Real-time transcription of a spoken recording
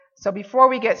So before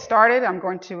we get started, I'm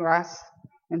going to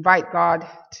invite God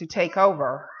to take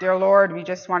over. Dear Lord, we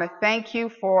just want to thank you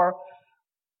for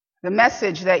the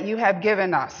message that you have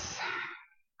given us.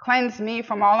 Cleanse me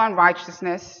from all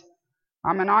unrighteousness.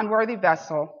 I'm an unworthy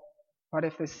vessel, but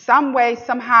if there's some way,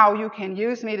 somehow you can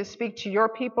use me to speak to your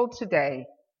people today,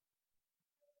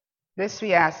 this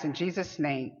we ask in Jesus'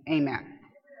 name, amen.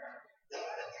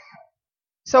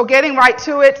 So getting right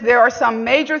to it, there are some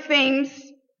major themes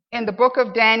in the book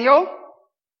of Daniel.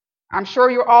 I'm sure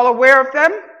you're all aware of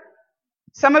them.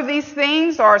 Some of these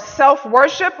themes are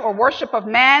self-worship or worship of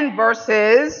man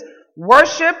versus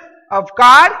worship of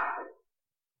God,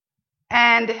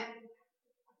 and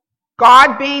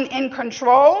God being in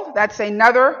control. That's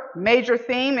another major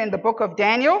theme in the book of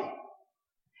Daniel.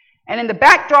 And in the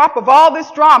backdrop of all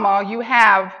this drama, you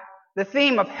have the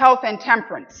theme of health and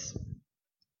temperance.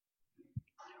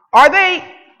 Are they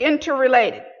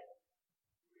interrelated?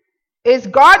 Is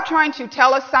God trying to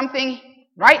tell us something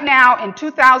right now in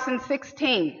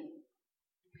 2016?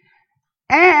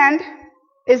 And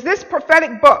is this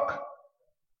prophetic book,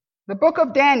 the book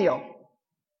of Daniel,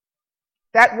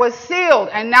 that was sealed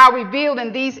and now revealed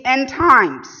in these end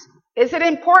times, is it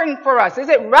important for us? Is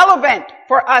it relevant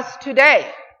for us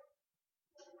today?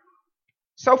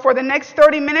 So for the next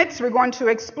 30 minutes, we're going to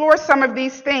explore some of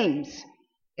these themes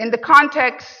in the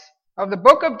context of the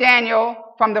book of Daniel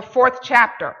from the 4th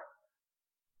chapter.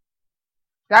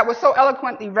 That was so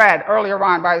eloquently read earlier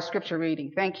on by the scripture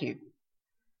reading. Thank you.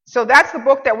 So that's the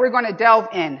book that we're going to delve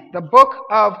in, the book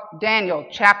of Daniel,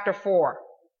 chapter 4.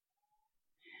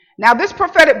 Now, this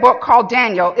prophetic book called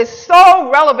Daniel is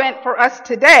so relevant for us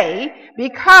today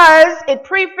because it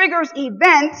prefigures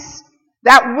events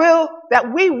that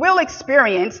we will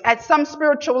experience at some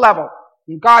spiritual level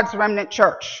in God's remnant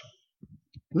church,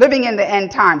 living in the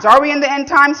end times. Are we in the end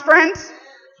times, friends?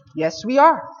 Yes, we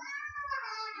are.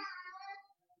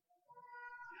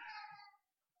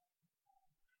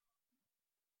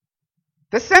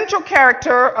 The central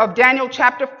character of Daniel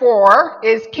chapter 4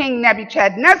 is King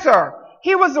Nebuchadnezzar.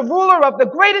 He was the ruler of the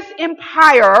greatest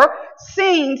empire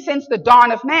seen since the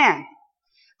dawn of man.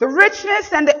 The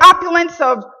richness and the opulence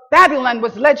of Babylon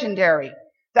was legendary.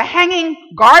 The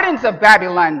hanging gardens of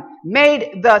Babylon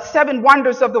made the 7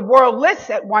 wonders of the world list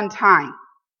at one time.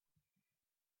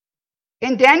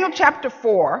 In Daniel chapter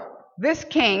 4, this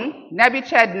king,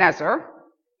 Nebuchadnezzar,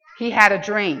 he had a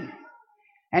dream.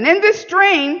 And in this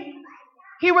dream,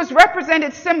 he was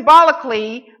represented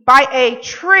symbolically by a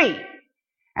tree.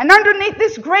 And underneath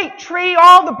this great tree,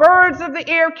 all the birds of the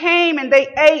air came and they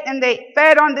ate and they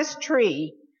fed on this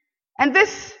tree. And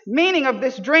this meaning of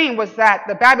this dream was that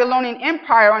the Babylonian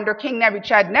Empire under King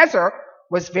Nebuchadnezzar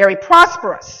was very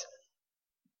prosperous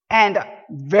and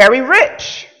very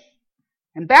rich.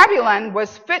 And Babylon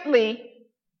was fitly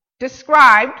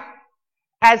described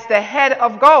as the head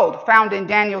of gold, found in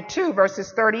Daniel 2,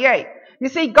 verses 38. You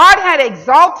see, God had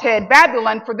exalted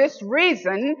Babylon for this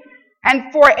reason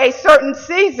and for a certain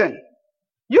season.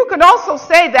 You could also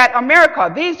say that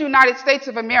America, these United States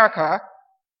of America,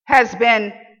 has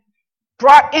been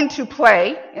brought into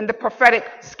play in the prophetic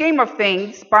scheme of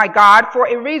things by God for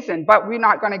a reason, but we're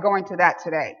not going to go into that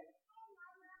today.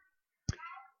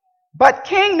 But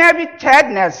King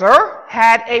Nebuchadnezzar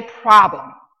had a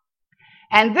problem.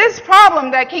 And this problem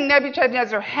that King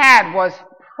Nebuchadnezzar had was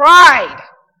pride,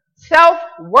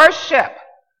 self-worship,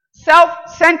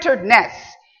 self-centeredness.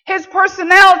 His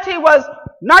personality was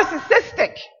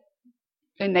narcissistic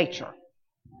in nature.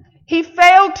 He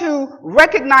failed to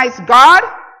recognize God,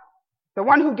 the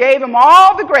one who gave him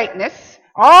all the greatness,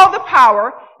 all the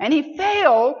power, and he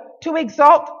failed to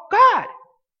exalt God.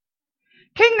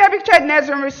 King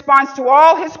Nebuchadnezzar, in response to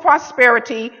all his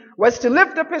prosperity, was to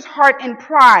lift up his heart in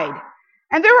pride.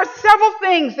 And there are several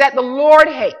things that the Lord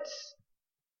hates.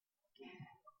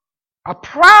 A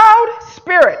proud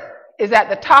spirit is at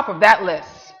the top of that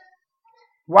list.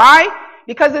 Why?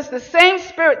 Because it's the same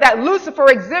spirit that Lucifer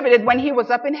exhibited when he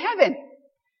was up in heaven.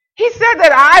 He said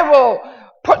that I will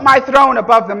put my throne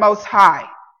above the Most High.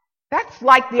 That's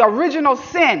like the original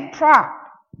sin, pride.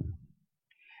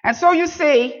 And so you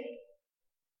see,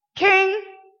 King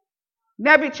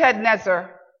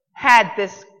Nebuchadnezzar had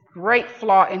this great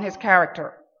flaw in his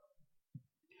character.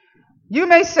 You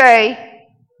may say,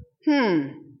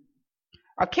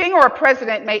 a king or a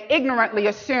president may ignorantly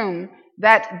assume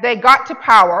that they got to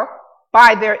power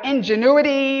by their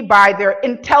ingenuity, by their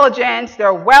intelligence,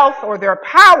 their wealth, or their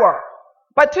power.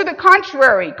 But to the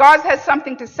contrary, God has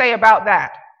something to say about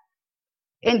that.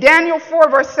 In Daniel 4,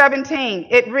 verse 17,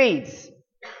 it reads,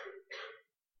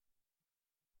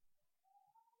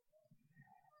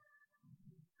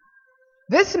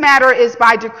 This matter is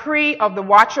by decree of the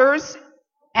watchers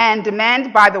and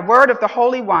demand by the word of the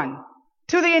Holy One,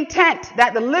 to the intent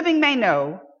that the living may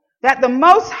know that the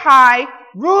Most High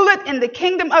ruleth in the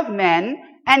kingdom of men,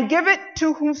 and give it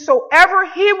to whomsoever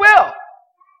he will,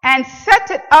 and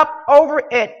set it up over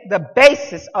it the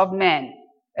basis of men.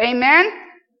 Amen?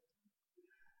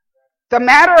 The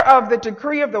matter of the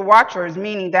decree of the watchers,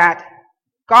 meaning that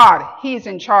God, he's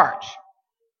in charge.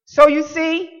 So you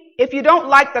see, if you don't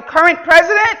like the current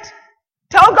president,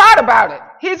 tell God about it.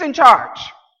 He's in charge.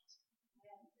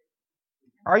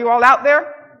 Are you all out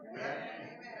there?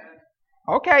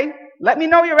 Okay, let me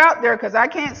know you're out there because I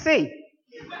can't see.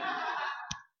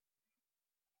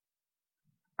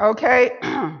 Okay.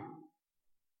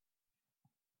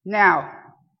 Now,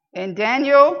 in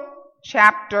Daniel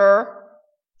chapter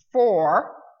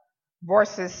 4,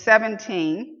 verses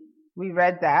 17, we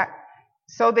read that.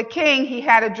 So the king, he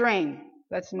had a dream.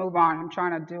 Let's move on. I'm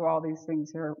trying to do all these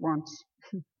things here at once.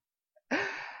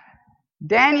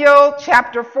 Daniel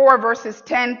chapter 4, verses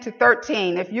 10 to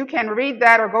 13. If you can read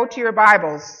that or go to your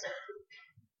Bibles.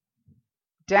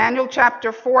 Daniel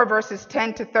chapter 4, verses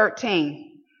 10 to 13.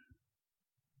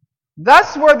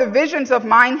 Thus were the visions of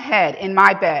mine head in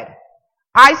my bed.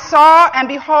 I saw, and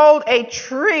behold, a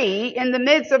tree in the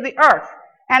midst of the earth,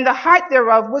 and the height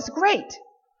thereof was great.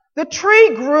 The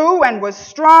tree grew and was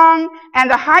strong, and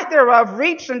the height thereof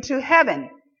reached unto heaven,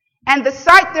 and the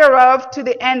sight thereof to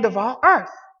the end of all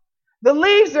earth. The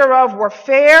leaves thereof were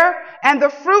fair, and the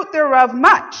fruit thereof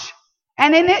much,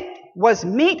 and in it was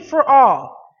meat for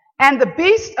all. And the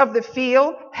beasts of the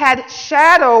field had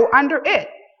shadow under it,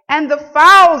 and the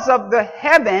fowls of the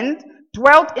heaven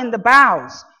dwelt in the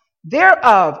boughs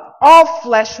thereof. All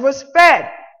flesh was fed.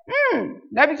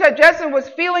 Nebuchadnezzar was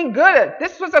feeling good.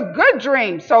 This was a good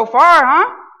dream so far,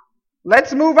 huh?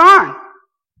 Let's move on.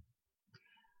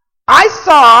 I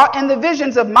saw in the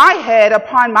visions of my head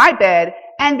upon my bed,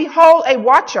 and behold, a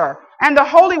watcher, and the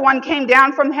Holy One came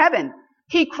down from heaven.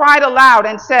 He cried aloud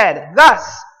and said, Thus,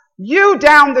 hew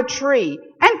down the tree,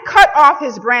 and cut off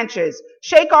his branches,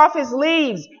 shake off his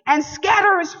leaves, and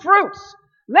scatter his fruits.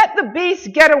 Let the beasts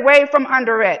get away from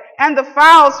under it, and the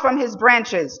fowls from his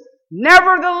branches.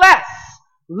 Nevertheless,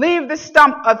 leave the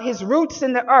stump of his roots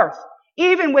in the earth,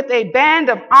 even with a band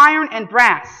of iron and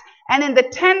brass, and in the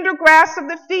tender grass of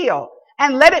the field,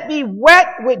 and let it be wet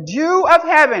with dew of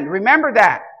heaven. Remember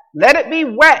that. Let it be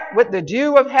wet with the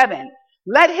dew of heaven.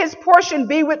 Let his portion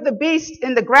be with the beast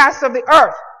in the grass of the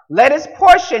earth. Let his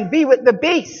portion be with the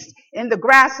beast in the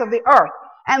grass of the earth.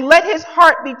 And let his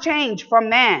heart be changed from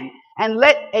man. And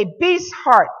let a beast's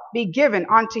heart be given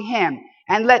unto him.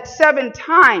 And let 7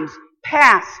 times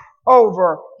pass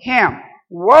over him.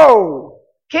 Whoa.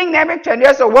 King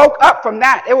Nebuchadnezzar woke up from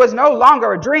that. It was no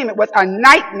longer a dream. It was a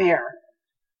nightmare.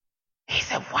 He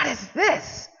said, what is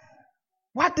this?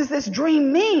 What does this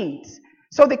dream mean?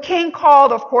 So the king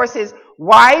called, of course, his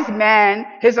wise men,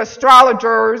 his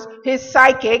astrologers, his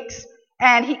psychics,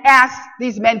 and he asked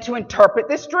these men to interpret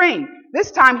this dream.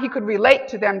 This time he could relate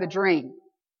to them the dream.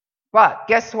 But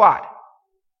guess what?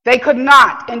 They could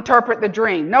not interpret the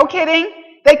dream. No kidding.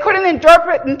 They couldn't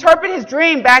interpret his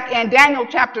dream back in Daniel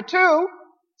chapter 2.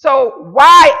 So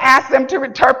why ask them to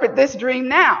interpret this dream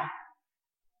now?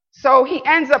 So he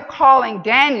ends up calling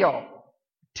Daniel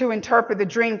to interpret the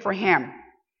dream for him.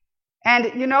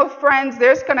 And you know, friends,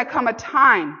 there's going to come a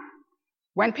time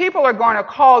when people are going to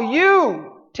call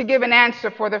you to give an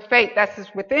answer for the faith that's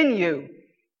within you.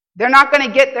 They're not going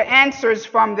to get the answers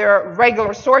from their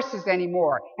regular sources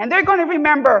anymore. And they're going to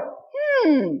remember,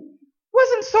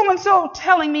 wasn't so-and-so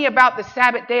telling me about the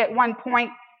Sabbath day at one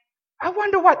point? I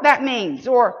wonder what that means.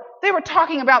 Or they were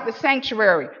talking about the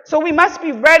sanctuary. So we must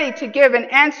be ready to give an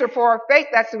answer for our faith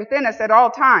that's within us at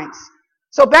all times.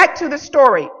 So back to the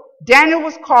story. Daniel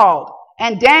was called,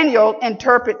 and Daniel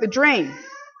interpreted the dream.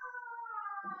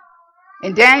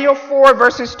 In Daniel 4,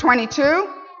 verses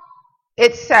 22,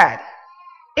 it said,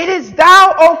 It is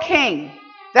thou, O king,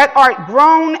 that art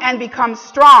grown and become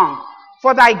strong,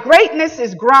 for thy greatness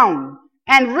is grown,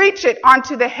 and reacheth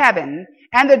unto the heaven,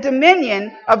 and the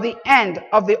dominion of the end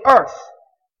of the earth.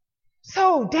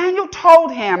 So Daniel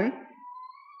told him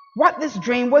what this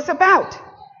dream was about.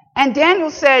 And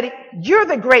Daniel said, you're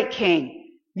the great king.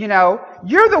 You know,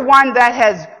 you're the one that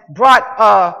has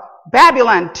brought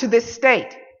Babylon to this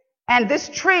state. And this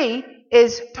tree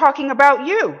is talking about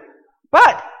you.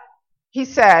 But, he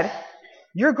said,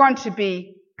 you're going to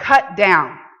be cut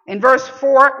down. In verse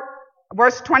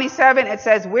 27, it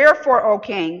says, Wherefore, O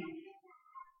king,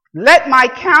 let my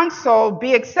counsel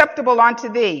be acceptable unto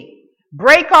thee.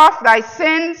 Break off thy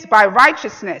sins by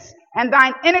righteousness, and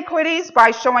thine iniquities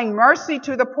by showing mercy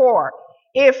to the poor.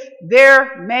 if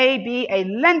there may be a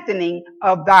lengthening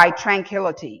of thy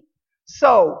tranquility.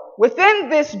 So within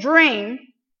this dream,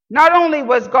 not only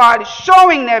was God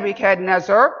showing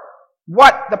Nebuchadnezzar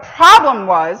what the problem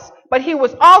was, but he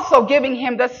was also giving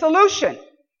him the solution.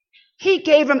 He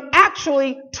gave him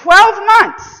actually 12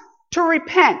 months to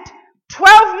repent,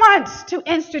 12 months to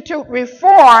institute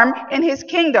reform in his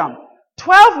kingdom,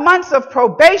 12 months of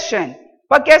probation.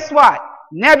 But guess what?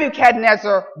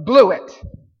 Nebuchadnezzar blew it.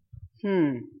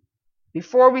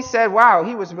 Before we said, wow,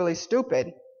 he was really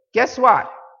stupid. Guess what?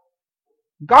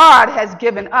 God has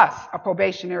given us a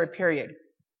probationary period.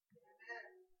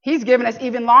 He's given us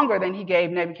even longer than he gave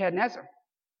Nebuchadnezzar.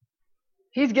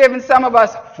 He's given some of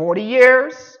us 40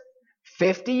 years,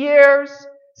 50 years,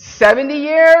 70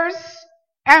 years,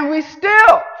 and we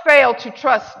still fail to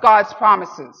trust God's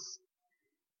promises.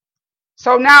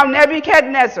 So now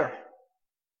Nebuchadnezzar,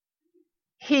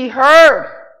 he heard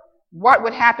what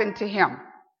would happen to him,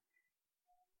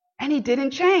 and he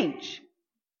didn't change.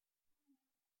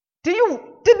 Did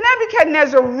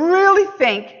Nebuchadnezzar really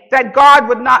think that God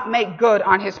would not make good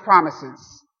on his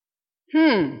promises?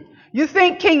 You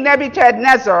think King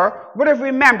Nebuchadnezzar would have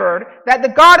remembered that the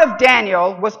God of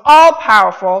Daniel was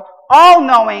all-powerful,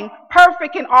 all-knowing,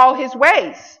 perfect in all his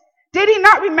ways? Did he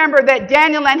not remember that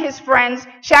Daniel and his friends,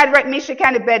 Shadrach, Meshach,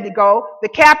 and Abednego, the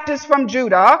captives from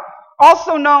Judah,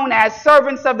 also known as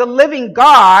servants of the living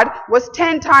God, was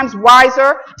 10 times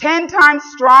wiser, 10 times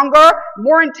stronger,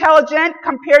 more intelligent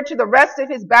compared to the rest of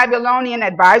his Babylonian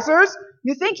advisors?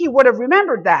 You think he would have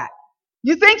remembered that?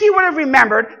 You think he would have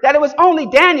remembered that it was only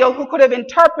Daniel who could have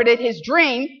interpreted his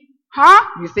dream?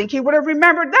 You think he would have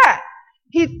remembered that?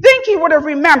 He would have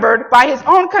remembered by his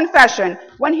own confession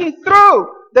when he threw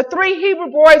the 3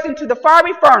 Hebrew boys into the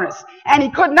fiery furnace and he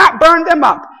could not burn them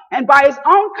up. And by his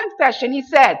own confession, he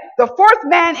said, the 4th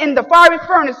man in the fiery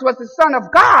furnace was the Son of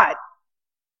God.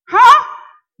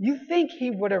 You think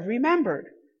he would have remembered.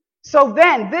 So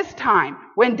then, this time,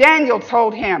 when Daniel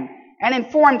told him and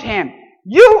informed him,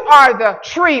 you are the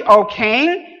tree, O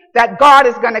king, that God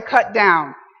is going to cut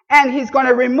down. And he's going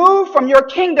to remove from your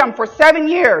kingdom for 7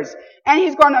 years. And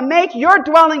he's going to make your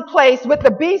dwelling place with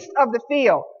the beasts of the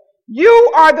field.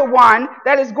 You are the one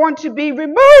that is going to be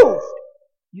removed.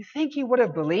 You think he would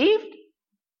have believed?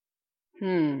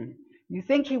 You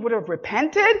think he would have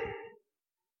repented?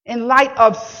 In light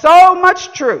of so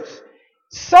much truth,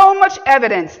 so much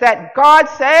evidence that God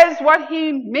says what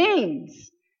he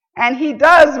means and he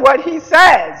does what he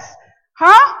says.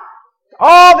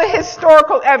 All the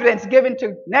historical evidence given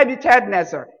to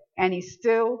Nebuchadnezzar, and he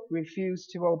still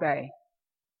refused to obey.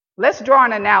 Let's draw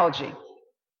an analogy,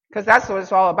 because that's what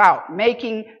it's all about,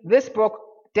 making this book,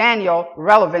 Daniel,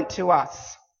 relevant to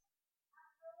us.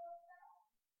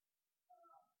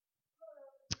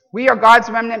 We are God's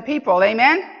remnant people,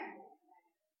 amen?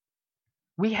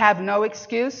 We have no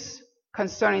excuse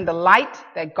concerning the light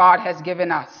that God has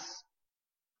given us.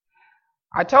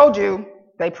 I told you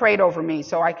they prayed over me,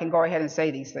 so I can go ahead and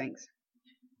say these things.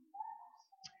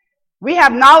 We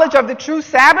have knowledge of the true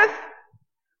Sabbath.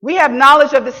 We have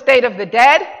knowledge of the state of the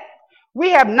dead.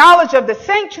 We have knowledge of the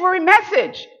sanctuary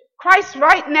message. Christ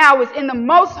right now is in the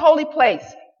most holy place,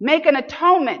 making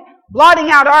atonement, blotting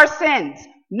out our sins.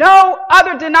 No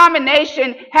other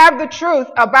denomination have the truth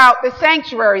about the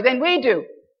sanctuary than we do.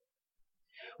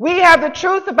 We have the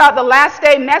truth about the last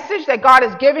day message that God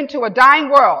has given to a dying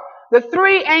world. The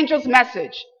 3 angels'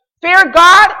 message. Fear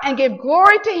God and give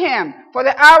glory to him, for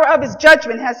the hour of his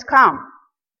judgment has come.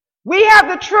 We have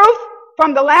the truth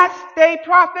from the last day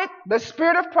prophet, the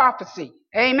spirit of prophecy.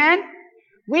 Amen.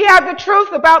 We have the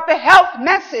truth about the health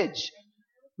message.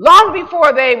 Long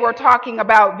before they were talking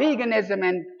about veganism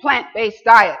and plant-based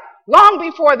diet. Long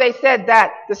before they said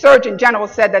that, the Surgeon General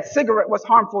said that cigarette was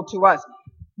harmful to us.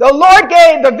 The Lord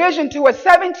gave the vision to a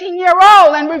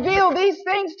 17-year-old and revealed these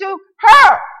things to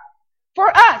her. For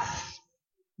us.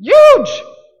 Huge.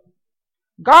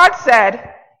 God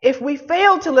said, if we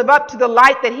fail to live up to the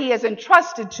light that he has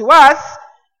entrusted to us,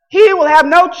 he will have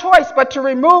no choice but to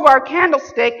remove our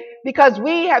candlestick, because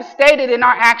we have stated in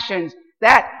our actions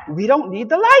that we don't need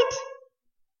the light.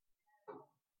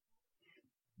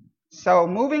 So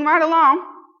moving right along.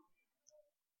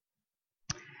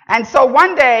 And so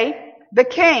one day, the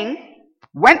king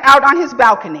went out on his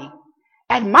balcony,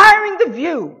 admiring the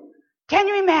view. Can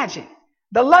you imagine?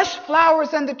 The lush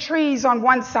flowers and the trees on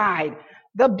one side,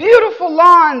 the beautiful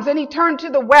lawns, and he turned to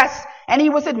the west and he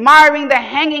was admiring the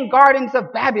hanging gardens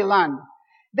of Babylon.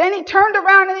 Then he turned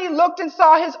around and he looked and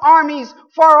saw his armies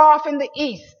far off in the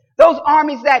east, those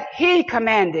armies that he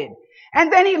commanded.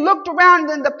 And then he looked around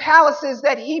in the palaces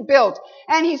that he built,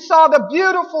 and he saw the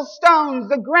beautiful stones,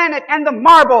 the granite and the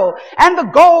marble and the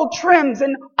gold trims,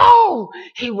 and oh,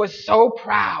 he was so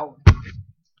proud.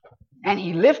 And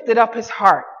he lifted up his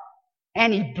heart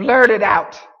and he blurted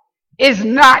out, "Is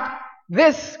not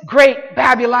this great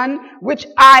Babylon, which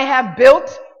I have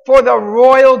built for the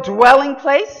royal dwelling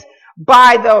place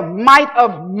by the might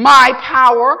of my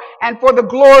power and for the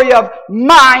glory of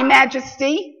my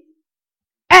majesty?"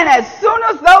 And as soon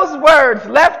as those words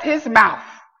left his mouth,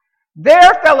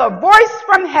 there fell a voice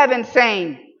from heaven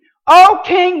saying, "O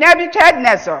King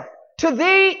Nebuchadnezzar, to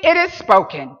thee it is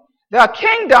spoken, the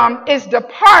kingdom is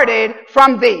departed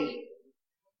from thee."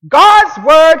 God's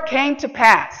word came to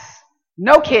pass.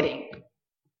 No kidding.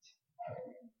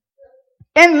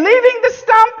 In leaving the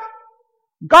stump,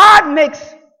 God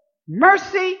mixed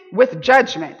mercy with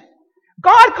judgment.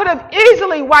 God could have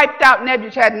easily wiped out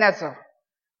Nebuchadnezzar,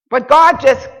 but God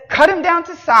just cut him down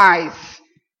to size.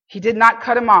 He did not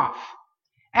cut him off.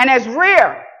 And as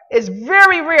rare, it's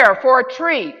very rare for a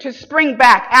tree to spring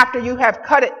back after you have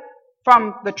cut it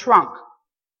from the trunk.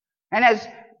 And as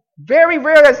very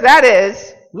rare as that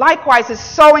is, likewise is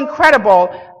so incredible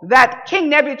that King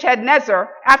Nebuchadnezzar,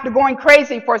 after going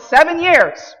crazy for 7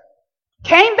 years,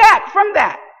 came back from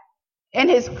that in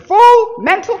his full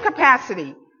mental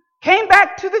capacity, came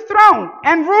back to the throne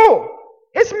and ruled.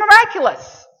 It's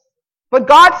miraculous. But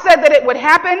God said that it would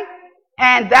happen,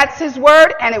 and that's his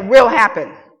word, and it will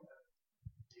happen.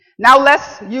 Now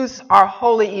let's use our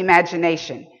holy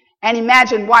imagination and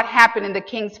imagine what happened in the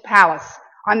king's palace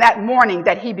on that morning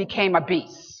that he became a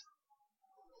beast.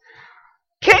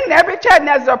 King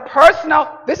Nebuchadnezzar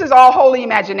this is all holy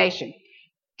imagination.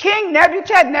 King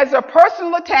Nebuchadnezzar,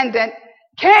 personal attendant,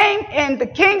 came in the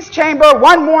king's chamber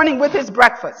one morning with his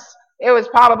breakfast. It was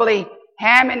probably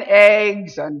ham and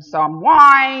eggs and some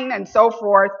wine and so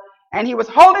forth. And he was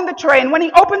holding the tray. And when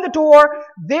he opened the door,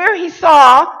 there he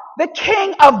saw the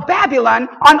king of Babylon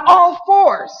on all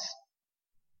fours.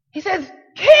 He says,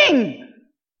 "King!"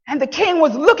 And the king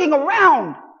was looking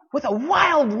around with a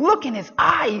wild look in his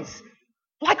eyes,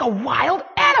 like a wild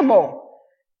animal.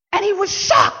 And he was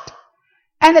shocked.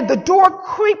 And as the door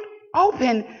creaked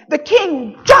open, the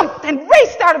king jumped and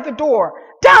raced out of the door,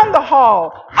 down the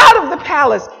hall, out of the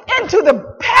palace, into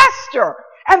the pasture.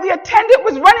 And the attendant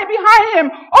was running behind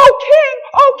him. "Oh, king!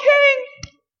 Oh,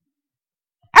 king!"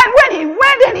 And when he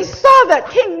went and he saw that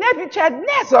King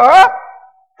Nebuchadnezzar,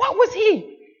 what was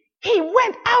he? He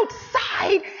went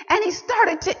outside and he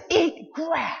started to eat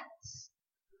grass.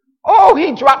 Oh,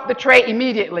 he dropped the tray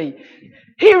immediately.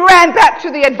 He ran back to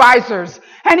the advisors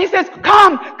and he says,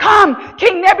 Come,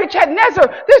 King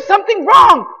Nebuchadnezzar, there's something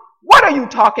wrong." "What are you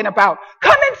talking about?"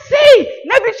 "Come and see,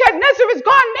 Nebuchadnezzar has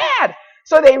gone mad."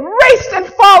 So they raced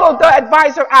and followed the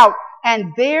advisor out,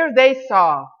 and there they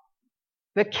saw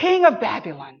the king of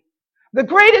Babylon, the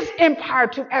greatest empire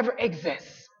to ever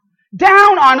exist,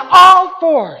 down on all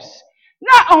fours.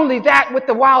 Not only that, with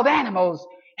the wild animals,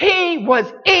 he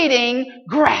was eating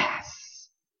grass.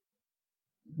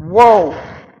 Whoa.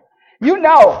 You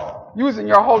know, using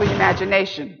your holy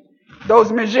imagination,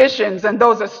 those magicians and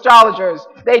those astrologers,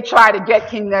 they try to get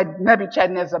King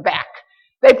Nebuchadnezzar back.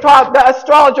 The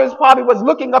astrologers probably was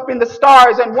looking up in the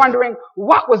stars and wondering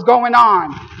what was going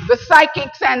on. The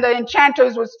psychics and the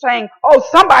enchanters was saying, "Oh,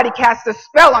 somebody cast a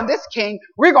spell on this king.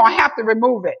 We're going to have to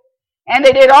remove it." And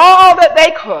they did all that they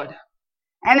could.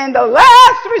 And in the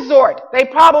last resort, they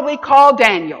probably called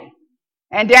Daniel.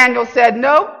 And Daniel said,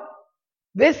 "No,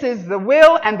 this is the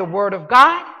will and the word of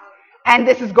God. And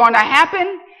this is going to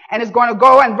happen. And it's going to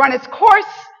go and run its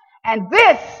course. And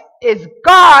this is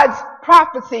God's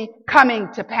prophecy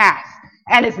coming to pass."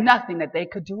 And it's nothing that they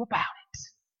could do about it.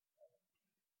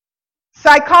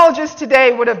 Psychologists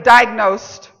today would have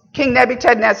diagnosed King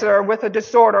Nebuchadnezzar with a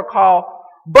disorder called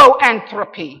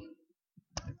boanthropy,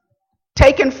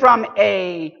 taken from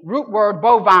a root word,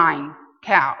 bovine,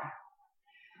 cow.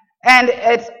 And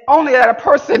it's only that a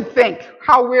person think,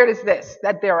 how weird is this,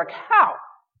 that they're a cow.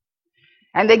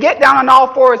 And they get down on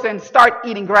all fours and start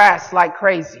eating grass like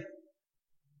crazy.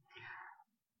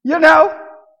 You know,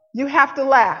 you have to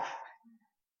laugh.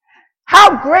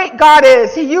 How great God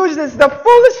is. He uses the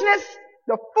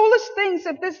foolish things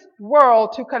of this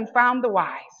world to confound the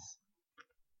wise.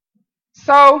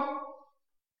 So,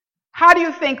 how do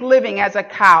you think living as a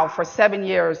cow for 7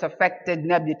 years affected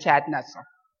Nebuchadnezzar?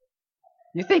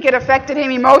 You think it affected him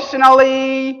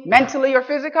emotionally, mentally, or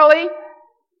physically?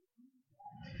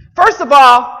 First of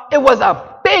all, it was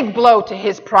a big blow to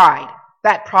his pride,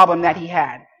 that problem that he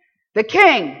had. The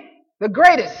king, the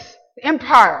greatest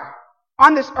empire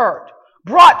on this earth,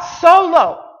 brought so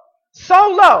low so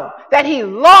low that he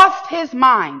lost his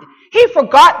mind. He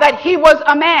forgot that he was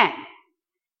a man.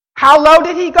 How low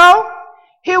did he go?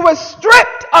 He was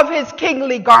stripped of his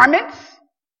kingly garments.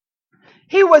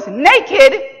 He was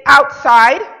naked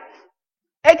outside,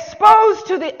 exposed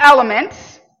to the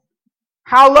elements.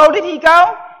 How low did he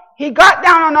go? He got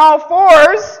down on all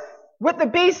fours with the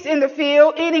beast in the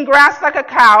field, eating grass like a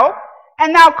cow.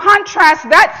 And now contrast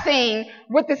that scene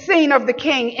with the scene of the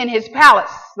king in his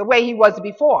palace, the way he was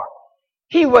before.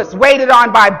 He was waited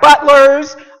on by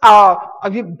butlers,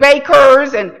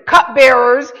 bakers, and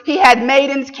cupbearers. He had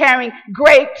maidens carrying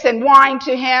grapes and wine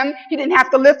to him. He didn't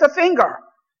have to lift a finger.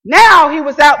 Now he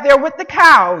was out there with the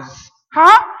cows.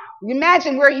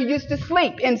 Imagine where he used to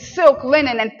sleep, in silk,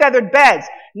 linen, and feathered beds.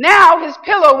 Now his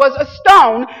pillow was a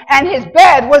stone and his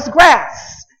bed was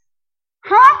grass.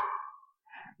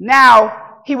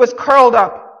 Now he was curled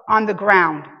up on the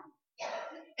ground.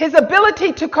 His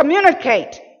ability to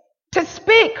communicate, to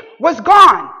speak, was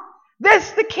gone.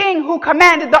 This the king who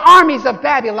commanded the armies of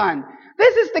Babylon.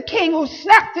 This is the king who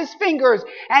snapped his fingers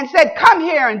and said, come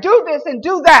here and do this and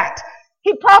do that.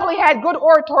 He probably had good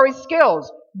oratory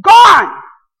skills. Gone!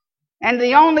 And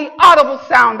the only audible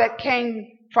sound that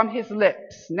came from his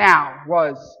lips now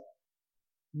was,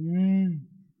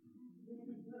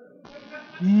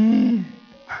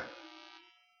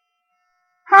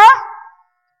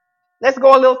 Let's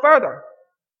go a little further.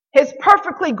 His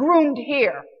perfectly groomed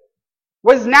hair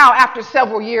was now, after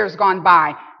several years gone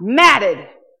by, matted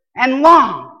and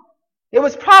long. It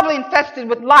was probably infested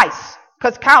with lice,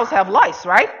 because cows have lice,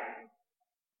 right?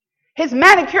 His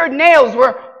manicured nails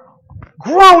were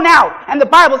grown out, and the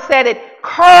Bible said it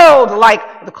curled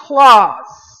like the claws.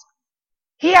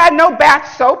 He had no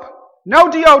bath soap, no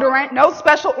deodorant, no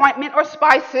special ointment or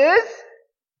spices.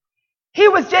 He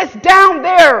was just down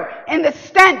there in the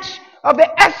stench of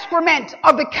the excrement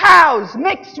of the cows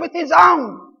mixed with his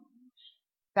own.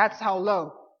 That's how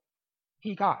low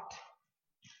he got.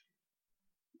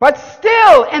 But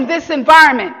still in this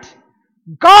environment,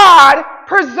 God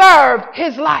preserved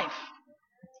his life.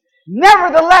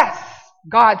 Nevertheless,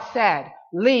 God said,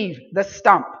 leave the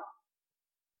stump.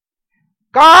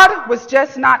 God was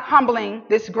just not humbling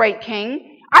this great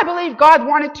king. I believe God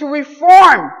wanted to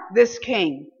reform this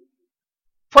king,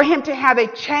 for him to have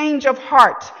a change of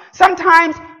heart.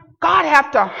 Sometimes God has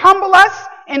to humble us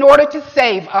in order to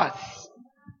save us.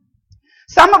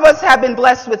 Some of us have been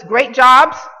blessed with great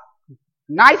jobs,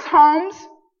 nice homes,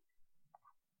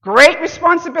 great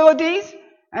responsibilities,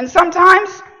 and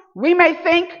sometimes we may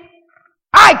think,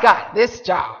 I got this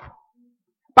job.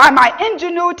 By my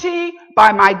ingenuity,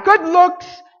 by my good looks,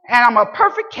 and I'm a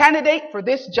perfect candidate for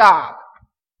this job.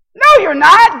 No, you're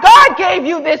not. God gave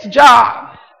you this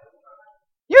job.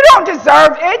 You don't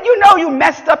deserve it. You know you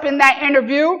messed up in that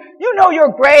interview. You know your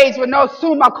grades were no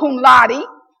summa cum laude.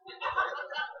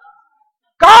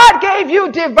 God gave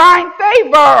you divine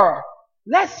favor,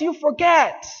 lest you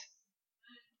forget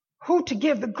who to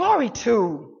give the glory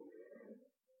to.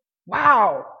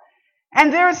 Wow.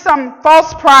 And there is some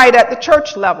false pride at the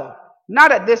church level,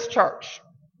 not at this church.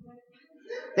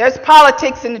 There's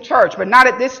politics in the church, but not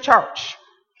at this church.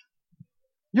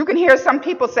 You can hear some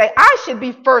people say, I should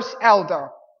be first elder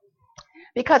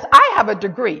because I have a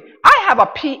degree. I have a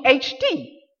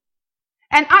PhD.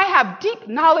 And I have deep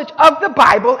knowledge of the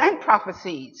Bible and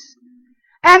prophecies.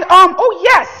 And, oh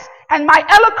yes, and my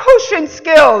elocution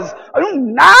skills.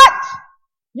 Not.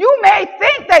 You may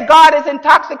think that God is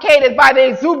intoxicated by the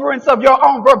exuberance of your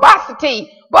own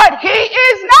verbosity, but he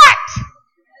is not.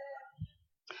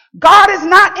 God is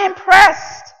not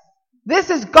impressed. This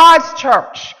is God's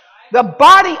church, the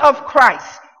body of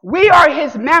Christ. We are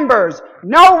his members.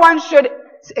 No one should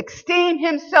esteem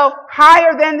himself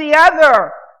higher than the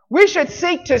other. We should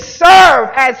seek to serve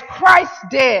as Christ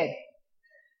did.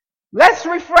 Let's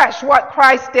refresh what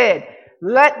Christ did.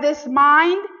 Let this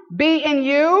mind be in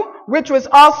you, which was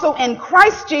also in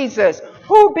Christ Jesus,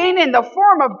 who being in the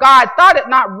form of God, thought it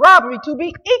not robbery to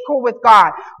be equal with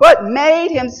God, but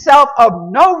made himself of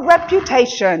no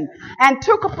reputation, and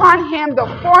took upon him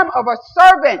the form of a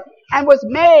servant, and was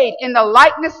made in the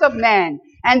likeness of men.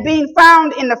 And being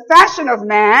found in the fashion of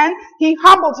man, he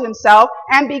humbled himself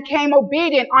and became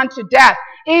obedient unto death,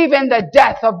 even the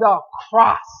death of the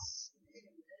cross.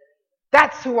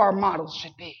 That's who our model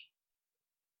should be.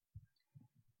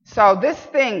 So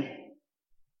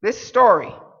this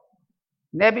story,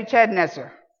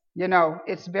 Nebuchadnezzar,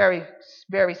 it's very,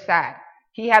 very sad.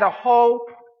 He had a whole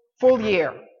full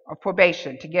year of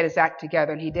probation to get his act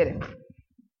together, and he didn't.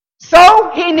 So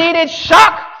he needed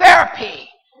shock therapy,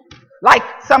 like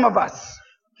some of us.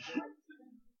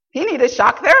 He needed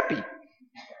shock therapy.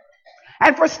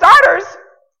 And for starters,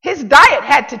 His diet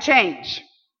had to change.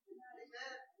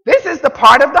 This is the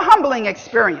part of the humbling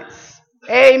experience.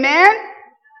 Amen?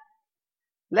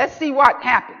 Let's see what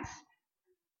happens.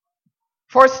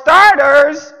 For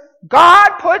starters,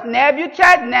 God put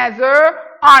Nebuchadnezzar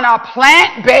on a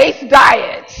plant-based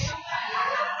diet.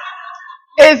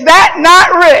 Is that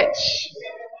not rich?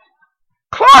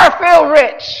 Chlorophyll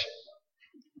rich.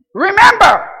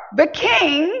 Remember, the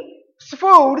king's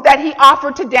food that he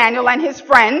offered to Daniel and his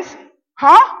friends,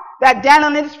 that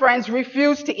Daniel and his friends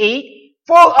refused to eat,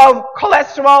 full of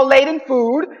cholesterol-laden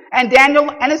food, and Daniel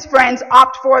and his friends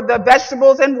opt for the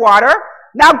vegetables and water.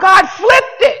 Now God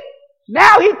flipped it.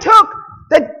 Now he took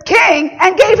the king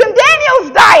and gave him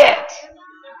Daniel's diet.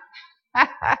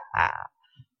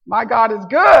 My God is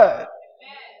good.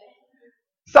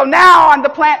 So now on the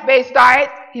plant-based diet,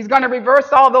 he's going to reverse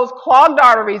all those clogged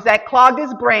arteries that clogged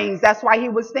his brains. That's why he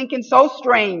was thinking so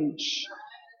strange.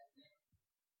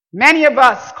 Many of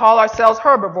us call ourselves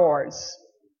herbivores.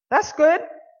 That's good.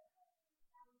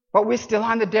 But we're still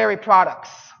on the dairy products.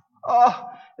 Oh,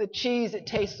 the cheese, it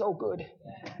tastes so good.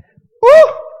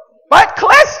 Woo! But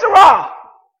cholesterol.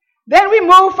 Then we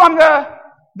move from the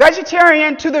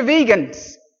vegetarian to the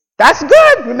vegans. That's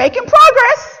good. We're making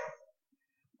progress.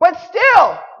 But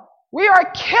still, we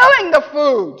are killing the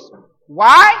foods.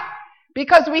 Why?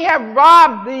 Because we have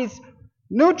robbed these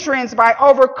nutrients by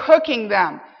overcooking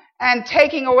them and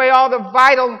taking away all the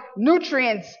vital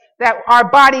nutrients that our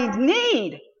bodies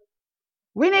need.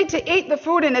 We need to eat the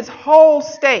food in its whole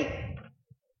state,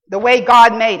 the way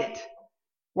God made it.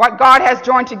 What God has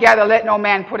joined together, let no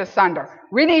man put asunder.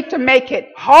 We need to make it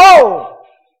whole.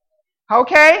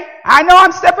 Okay? I know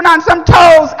I'm stepping on some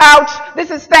toes. Ouch.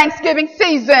 This is Thanksgiving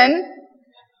season.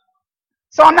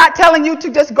 So I'm not telling you to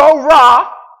just go raw.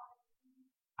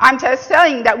 I'm just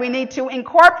saying that we need to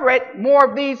incorporate more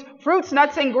of these fruits,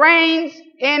 nuts, and grains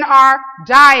in our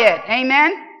diet.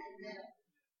 Amen?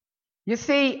 You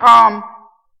see,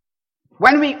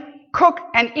 when we cook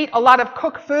and eat a lot of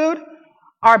cooked food,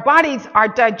 our bodies, our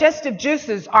digestive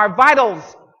juices, our vital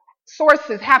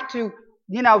sources have to,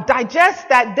 digest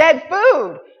that dead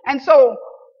food. And so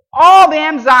all the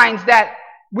enzymes that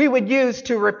we would use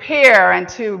to repair and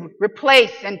to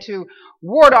replace and to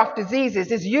ward off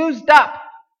diseases is used up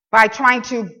by trying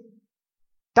to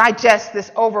digest this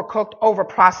overcooked,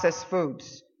 overprocessed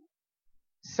foods.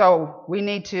 So we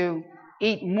need to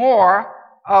eat more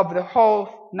of the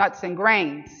whole nuts and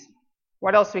grains.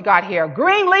 What else we got here?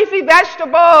 Green leafy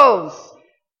vegetables.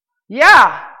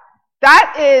 Yeah,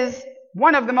 that is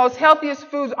one of the most healthiest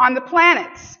foods on the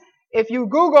planet. If you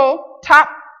Google top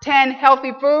 10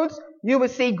 healthy foods, you will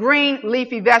see green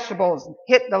leafy vegetables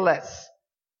hit the list.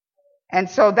 And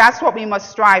so that's what we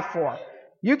must strive for.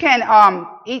 You can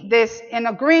eat this in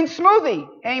a green smoothie.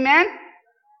 Amen?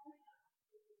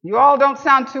 You all don't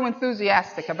sound too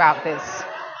enthusiastic about this.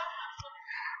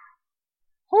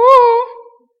 Whoo!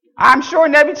 I'm sure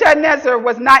Nebuchadnezzar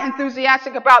was not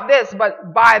enthusiastic about this,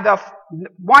 but by the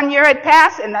 1 year had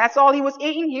passed and that's all he was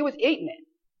eating it.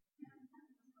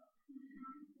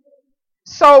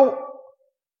 So,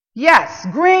 yes,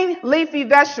 green leafy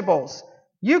vegetables.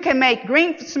 You can make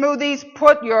green smoothies,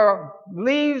 put your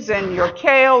leaves and your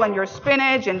kale and your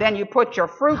spinach, and then you put your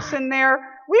fruits in there.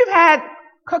 We've had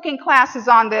cooking classes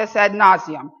on this ad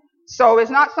nauseum. So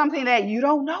it's not something that you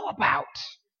don't know about.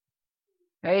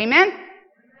 Amen?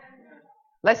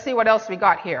 Let's see what else we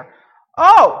got here.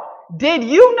 Oh, did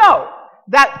you know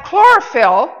that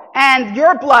chlorophyll and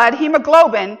your blood,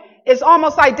 hemoglobin, is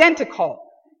almost identical?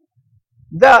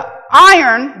 The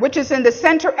iron, which is in the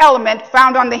center element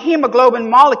found on the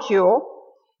hemoglobin molecule,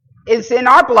 is in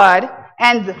our blood,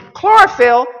 and the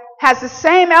chlorophyll has the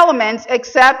same elements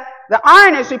except the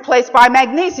iron is replaced by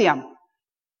magnesium.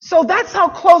 So that's how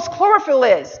close chlorophyll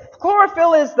is.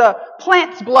 Chlorophyll is the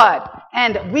plant's blood,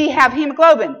 and we have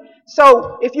hemoglobin.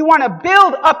 So if you want to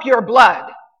build up your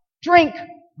blood, drink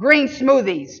green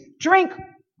smoothies, drink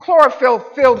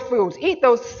chlorophyll-filled foods, eat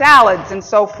those salads and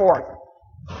so forth.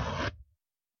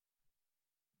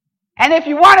 And if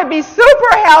you want to be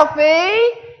super healthy,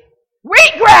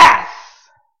 wheatgrass.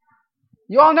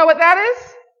 You all know what that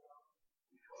is?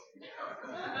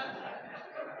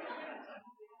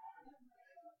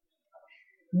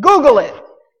 Google it.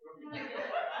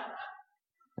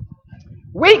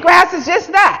 Wheatgrass is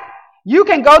just that. You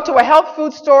can go to a health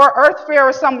food store, Earth Fare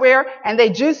or somewhere, and they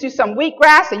juice you some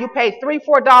wheatgrass and you pay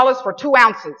 $3-4 for 2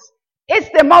 ounces. It's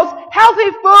the most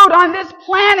healthy food on this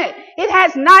planet. It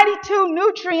has 92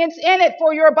 nutrients in it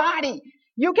for your body.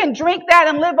 You can drink that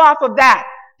and live off of that.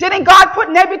 Didn't God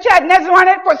put Nebuchadnezzar on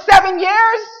it for 7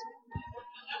 years?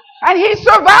 And he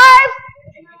survived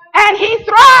and he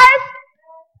thrived.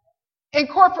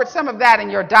 incorporate some of that in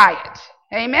your diet.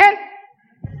 Amen?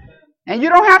 And you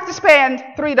don't have to spend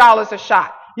 $3 a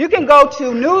shot. You can go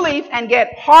to New Leaf and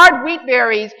get hard wheat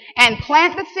berries and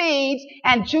plant the seeds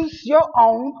and juice your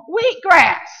own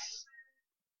wheatgrass.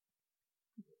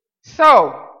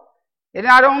 So, it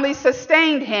not only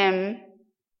sustained him,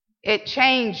 it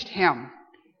changed him.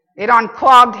 It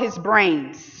unclogged his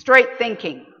brains, straight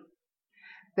thinking.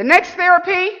 The next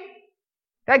therapy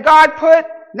that God put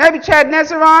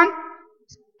Nebuchadnezzar on,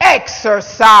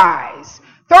 exercise.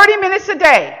 30 minutes a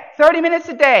day. 30 minutes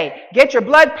a day. Get your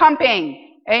blood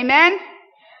pumping. Amen?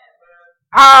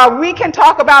 We can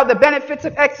talk about the benefits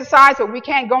of exercise, but we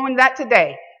can't go into that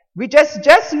today. We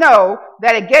just know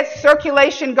that it gets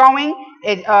circulation going.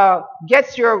 It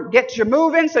gets your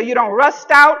moving so you don't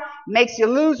rust out, makes you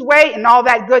lose weight and all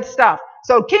that good stuff.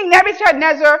 So King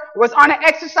Nebuchadnezzar was on an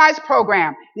exercise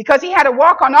program because he had to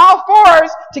walk on all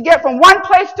fours to get from one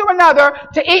place to another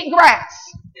to eat grass.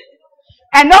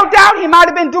 And no doubt he might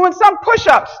have been doing some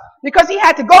push-ups because he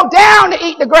had to go down to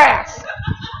eat the grass.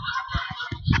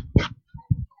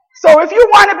 So if you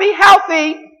want to be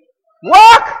healthy,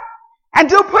 walk and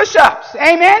do push-ups.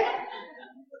 Amen?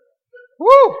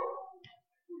 Woo!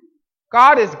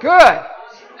 God is good.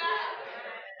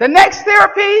 The next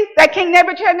therapy that King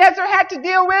Nebuchadnezzar had to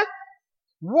deal with,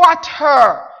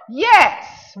 water.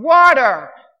 Yes,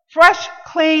 water. Fresh,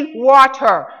 clean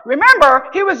water. Remember,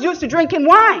 he was used to drinking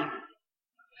wine.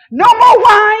 No more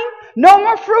wine, no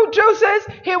more fruit juices.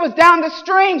 He was down the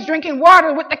streams drinking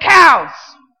water with the cows.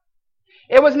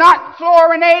 It was not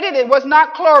fluorinated. It was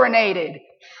not chlorinated.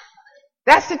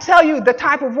 That's to tell you the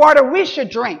type of water we should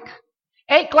drink.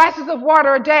 8 glasses of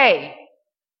water a day.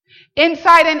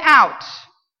 Inside and out.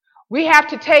 We have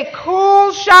to take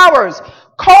cool showers.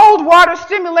 Cold water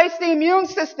stimulates the immune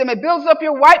system. It builds up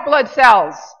your white blood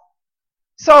cells.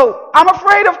 So I'm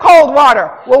afraid of cold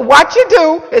water. Well, what you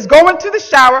do is go into the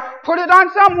shower, put it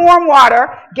on some warm water,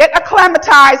 get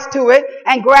acclimatized to it,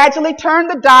 and gradually turn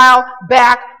the dial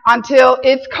back until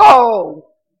it's cold.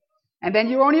 And then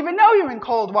you won't even know you're in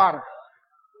cold water.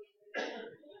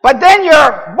 But then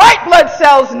your white blood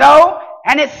cells know,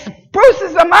 and it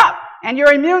spruces them up, and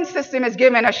your immune system is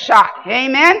given a shot.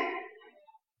 Amen?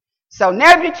 So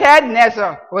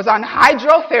Nebuchadnezzar was on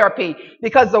hydrotherapy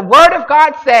because the Word of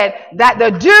God said that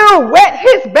the dew wet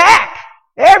his back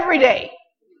every day.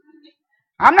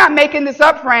 I'm not making this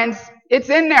up, friends. It's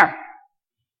in there.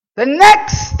 The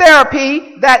next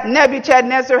therapy that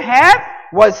Nebuchadnezzar had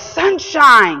was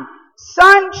sunshine.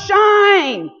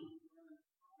 Sunshine.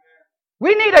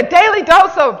 We need a daily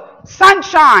dose of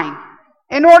sunshine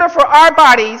in order for our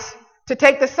bodies to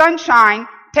take the sunshine,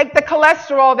 take the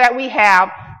cholesterol that we have.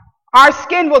 Our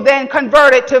skin will then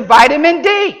convert it to vitamin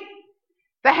D,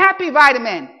 the happy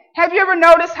vitamin. Have you ever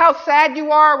noticed how sad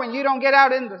you are when you don't get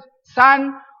out in the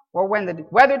sun or when the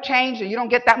weather changes and you don't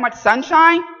get that much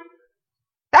sunshine?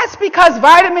 That's because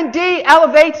vitamin D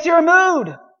elevates your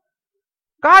mood.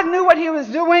 God knew what he was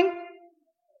doing.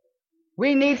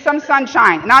 We need some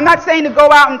sunshine. And I'm not saying to go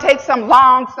out and take some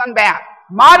long sun bath.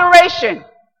 Moderation.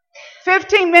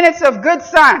 15 minutes of good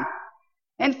sun.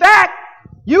 In fact,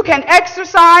 you can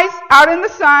exercise out in the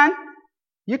sun.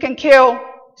 You can kill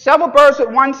several birds with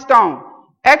one stone.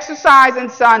 Exercise in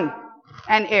sun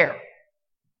and air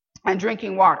and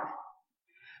drinking water.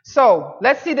 So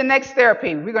let's see the next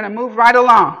therapy. We're going to move right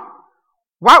along.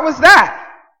 What was that?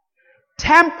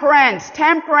 Temperance.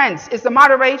 Temperance is the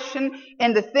moderation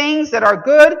in the things that are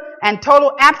good and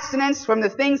total abstinence from the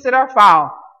things that are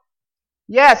foul.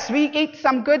 Yes, we eat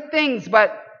some good things,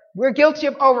 but we're guilty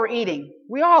of overeating.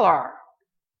 We all are.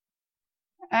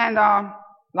 And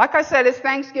like I said, it's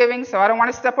Thanksgiving, so I don't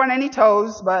want to step on any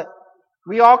toes, but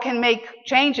we all can make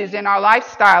changes in our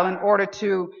lifestyle in order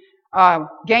to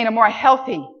gain a more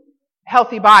healthy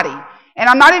body. And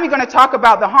I'm not even going to talk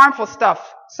about the harmful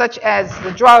stuff, such as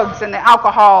the drugs and the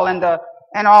alcohol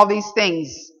and all these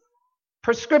things.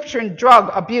 Prescription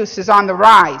drug abuse is on the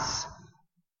rise.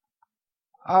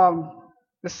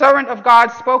 The servant of God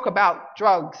spoke about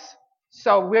drugs,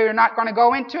 so we're not going to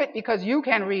go into it because you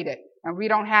can read it, and we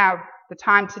don't have the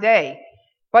time today.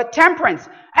 But temperance.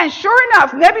 And sure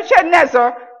enough,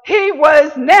 Nebuchadnezzar, he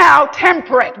was now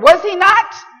temperate, was he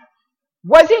not?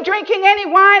 Was he drinking any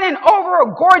wine and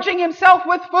over-gorging himself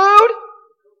with food?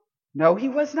 No, he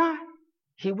was not.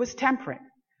 He was temperate.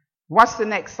 What's the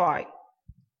next slide?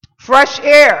 Fresh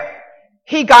air.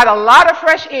 He got a lot of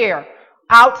fresh air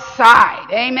outside.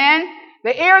 Amen?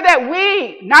 The air that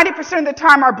we, 90% of the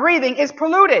time, are breathing is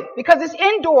polluted because it's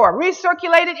indoor,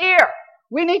 recirculated air.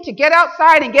 We need to get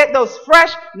outside and get those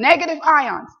fresh negative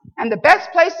ions. And the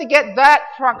best place to get that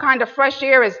kind of fresh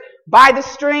air is by the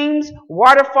streams,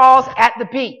 waterfalls, at the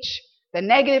beach, the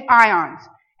negative ions.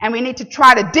 And we need to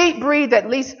try to deep breathe at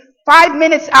least 5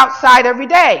 minutes outside every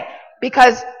day,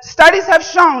 because studies have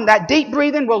shown that deep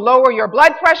breathing will lower your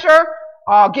blood pressure,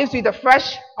 gives you the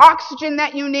fresh oxygen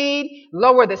that you need,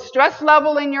 lower the stress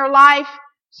level in your life.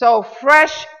 So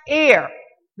fresh air.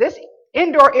 This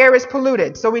indoor air is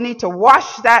polluted, so we need to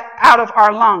wash that out of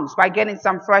our lungs by getting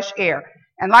some fresh air.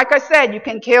 And like I said, you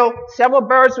can kill several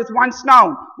birds with one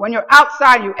stone. When you're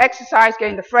outside, you exercise,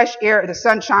 getting the fresh air, the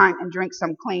sunshine, and drink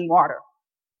some clean water.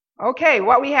 Okay,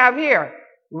 what we have here.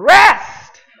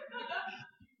 Rest.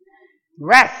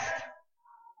 Rest.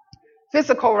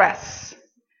 Physical rest.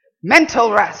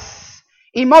 Mental rest.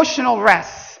 Emotional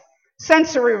rest.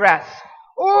 Sensory rest.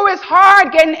 Oh, it's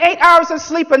hard getting 8 hours of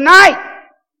sleep a night.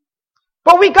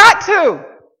 But we got to.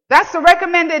 That's the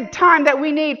recommended time that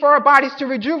we need for our bodies to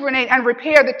rejuvenate and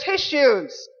repair the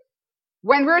tissues.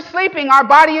 When we're sleeping, our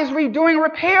body is doing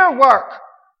repair work.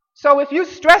 So if you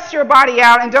stress your body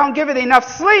out and don't give it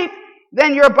enough sleep,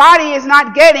 then your body is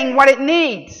not getting what it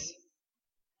needs.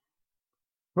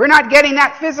 We're not getting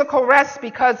that physical rest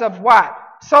because of what?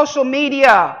 Social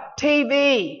media,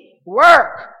 TV,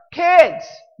 work, kids,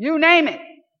 you name it.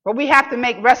 But we have to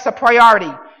make rest a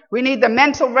priority. We need the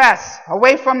mental rest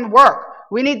away from work.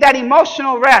 We need that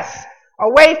emotional rest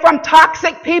away from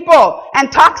toxic people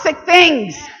and toxic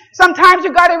things. Sometimes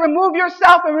you got to remove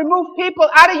yourself and remove people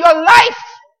out of your life.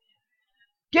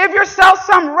 Give yourself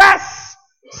some rest,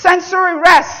 sensory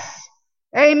rest.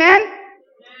 Amen?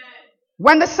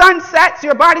 When the sun sets,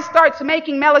 your body starts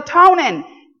making melatonin.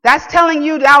 That's telling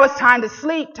you now it's time to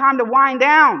sleep, time to wind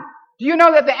down. Do you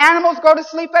know that the animals go to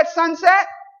sleep at sunset?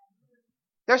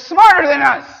 They're smarter than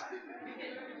us.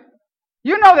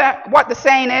 You know that what the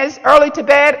saying is, early to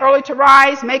bed, early to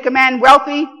rise, make a man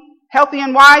wealthy, healthy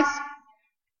and wise.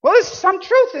 Well, there's some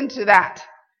truth into that.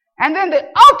 And then the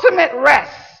ultimate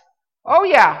rest. Oh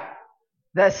yeah,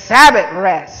 the Sabbath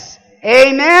rest.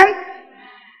 Amen.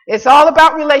 It's all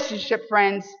about relationship,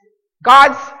 friends.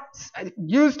 God's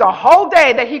used a whole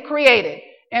day that he created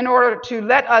in order to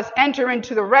let us enter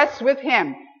into the rest with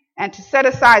him and to set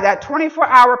aside that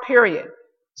 24-hour period.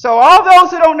 So all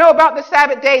those who don't know about the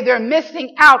Sabbath day, they're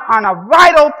missing out on a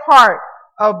vital part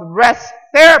of rest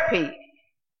therapy.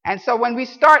 And so when we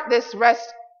start this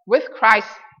rest with Christ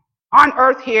on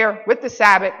earth here with the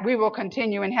Sabbath, we will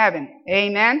continue in heaven.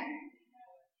 Amen.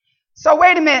 So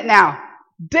wait a minute now.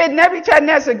 Did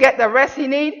Nebuchadnezzar get the rest he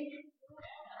needed?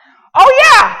 Oh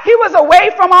yeah, he was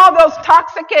away from all those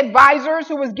toxic advisors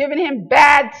who was giving him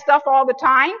bad stuff all the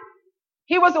time.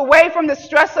 He was away from the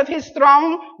stress of his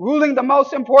throne, ruling the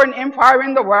most important empire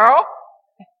in the world.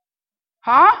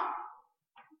 Huh?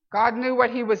 God knew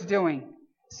what he was doing.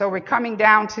 So we're coming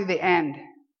down to the end.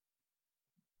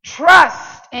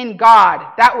 Trust in God.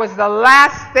 That was the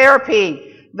last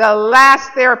therapy. The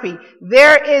last therapy.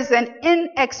 There is an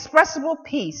inexpressible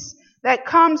peace that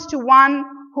comes to one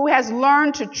who has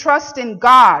learned to trust in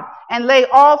God and lay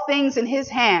all things in his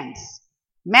hands.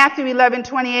 Matthew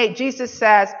 11:28, Jesus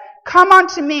says, "Come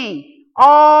unto me,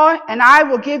 all, and I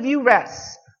will give you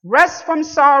rest. Rest from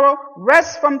sorrow,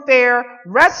 rest from fear,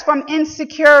 rest from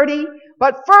insecurity.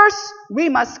 But first, we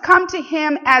must come to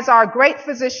him as our great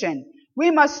physician.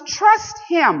 We must trust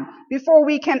him before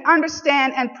we can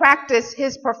understand and practice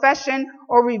his profession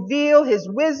or reveal his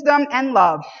wisdom and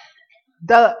love.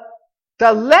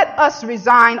 Let us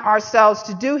resign ourselves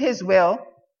to do his will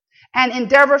and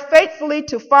endeavor faithfully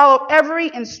to follow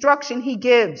every instruction he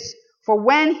gives. For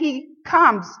when we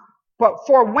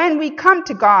come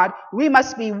to God, we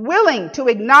must be willing to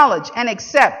acknowledge and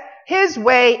accept his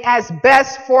way as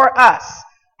best for us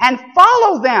and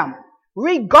follow them,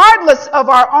 regardless of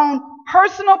our own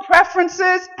personal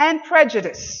preferences and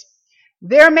prejudice.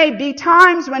 There may be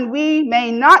times when we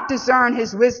may not discern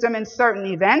his wisdom in certain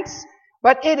events,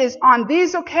 but it is on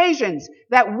these occasions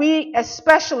that we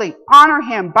especially honor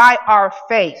him by our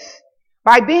faith,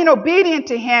 by being obedient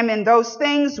to him in those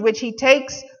things which he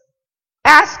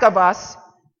asks of us,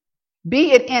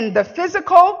 be it in the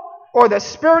physical or the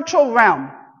spiritual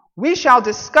realm. We shall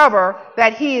discover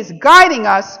that he is guiding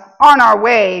us on our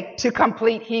way to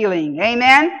complete healing.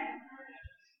 Amen.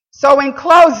 So in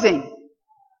closing,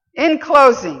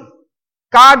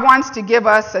 God wants to give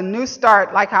us a new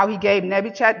start, like how he gave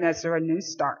Nebuchadnezzar a new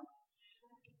start.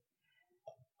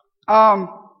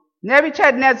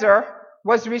 Nebuchadnezzar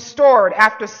was restored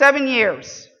after 7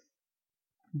 years.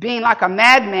 Being like a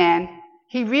madman,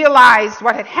 he realized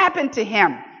what had happened to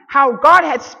him, how God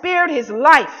had spared his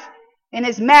life in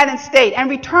his maddened state and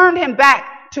returned him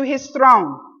back to his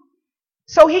throne.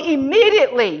 So he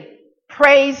immediately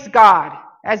praised God.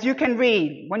 as you can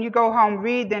read. When you go home,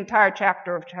 read the entire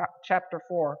chapter of chapter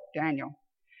 4, Daniel.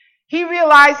 He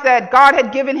realized that God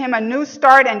had given him a new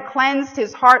start and cleansed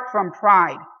his heart from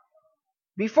pride.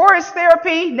 Before his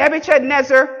therapy,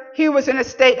 Nebuchadnezzar, he was in a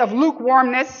state of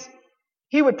lukewarmness.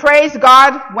 He would praise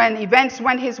God when events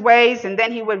went his ways, and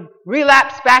then he would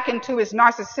relapse back into his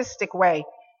narcissistic way.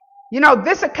 You know,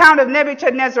 this account of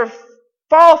Nebuchadnezzar's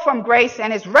fall from grace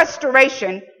and his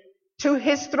restoration to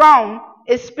his throne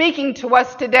is speaking to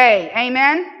us today.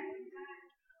 Amen?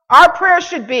 Our prayer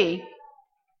should be,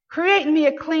 create in me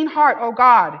a clean heart, O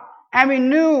God, and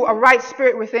renew a right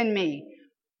spirit within me.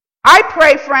 I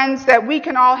pray, friends, that we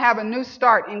can all have a new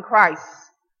start in Christ.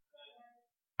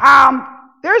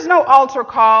 There's no altar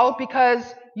call because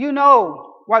you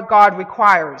know what God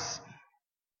requires.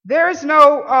 There is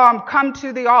no come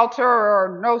to the altar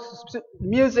or no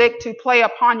music to play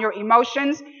upon your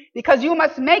emotions, because you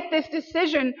must make this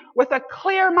decision with a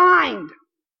clear mind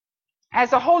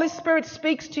as the Holy Spirit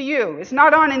speaks to you. It's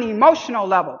not on an emotional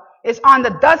level. It's on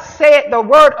the thus saith the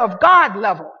word of God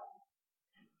level.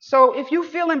 So if you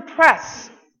feel impressed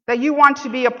that you want to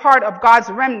be a part of God's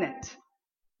remnant,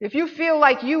 if you feel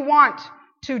like you want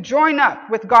to join up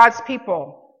with God's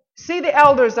people, see the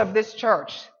elders of this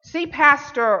church. See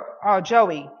Pastor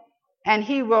Joey, and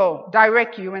he will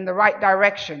direct you in the right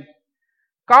direction.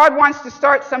 God wants to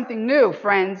start something new,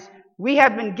 friends. We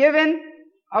have been given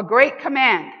a great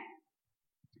command,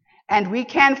 and we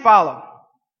can follow.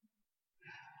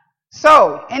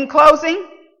 So, in closing,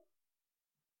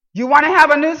 you want to have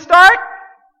a new start?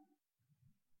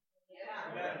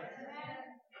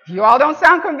 You all don't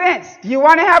sound convinced. Do you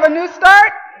want to have a new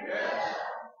start? Yes.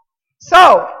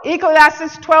 So,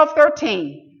 Ecclesiastes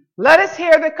 12:13. Let us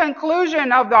hear the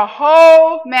conclusion of the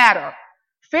whole matter.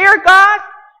 Fear God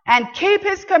and keep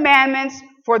his commandments,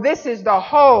 for this is the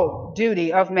whole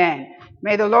duty of man.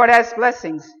 May the Lord add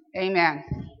blessings.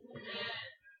 Amen.